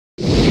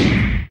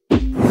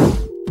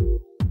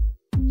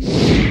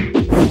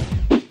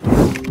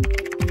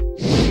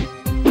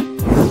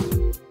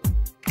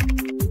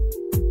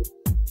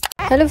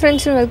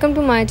friends and welcome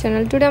to my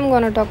channel. Today I'm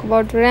gonna talk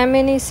about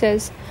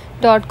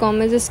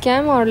Reminisce.com. Is a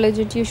scam or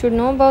legit? You should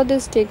know about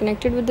this. Stay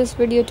connected with this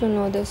video to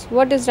know this.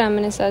 What is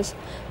Reminisce?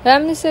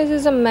 Reminisce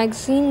is a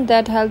magazine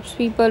that helps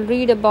people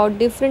read about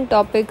different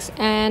topics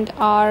and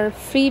are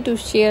free to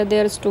share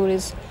their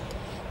stories.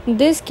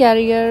 This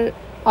career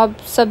of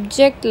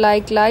subject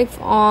like life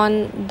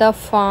on the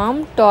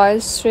farm,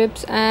 toys,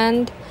 trips,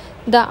 and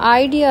the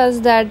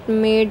ideas that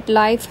made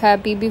life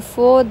happy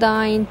before the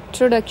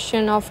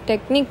introduction of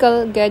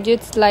technical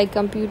gadgets like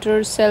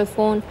computers, cell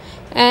phone,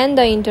 and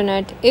the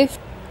internet. If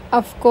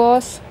of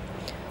course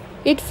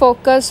it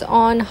focuses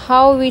on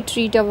how we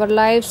treat our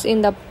lives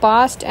in the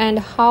past and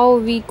how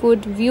we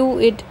could view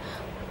it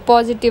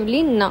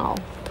positively now.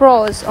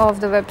 Pros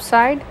of the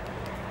website: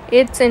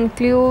 it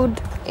include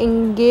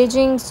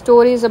engaging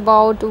stories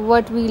about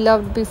what we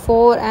loved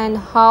before and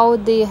how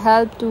they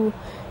help to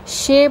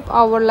shape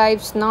our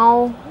lives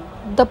now.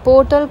 The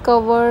portal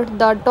covered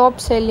the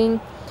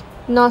top-selling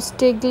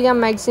Nostalgia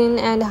magazine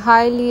and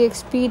highly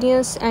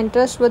experienced and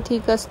trustworthy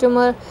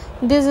customer.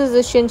 This is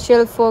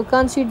essential for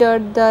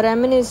considered the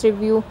Reminisce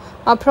review.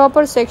 A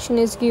proper section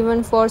is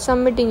given for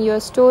submitting your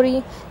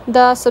story.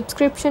 The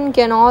subscription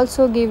can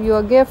also give you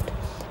a gift.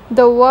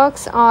 The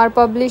works are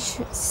published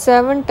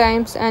 7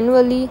 times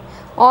annually.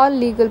 All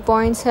legal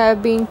points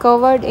have been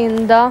covered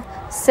in the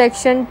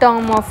section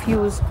term of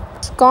use.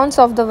 Cons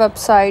of the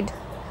website: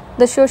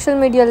 the social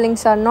media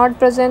links are not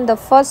present. The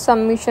first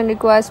submission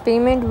requires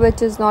payment,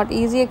 which is not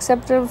easy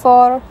acceptable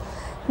for.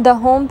 The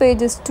home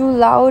page is too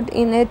loud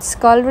in its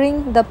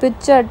coloring. The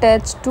picture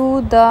attached to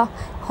the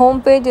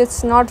home page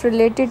is not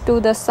related to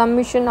the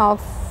submission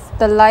of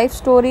the life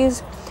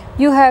stories.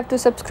 You have to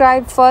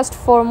subscribe first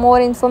for more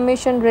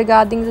information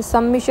regarding the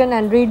submission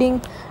and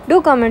reading.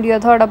 Do comment your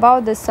thought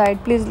about this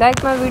site. Please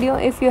like my video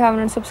if you have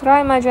not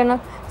subscribed my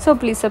channel. So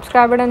please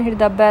subscribe it and hit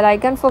the bell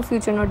icon for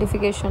future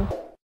notification.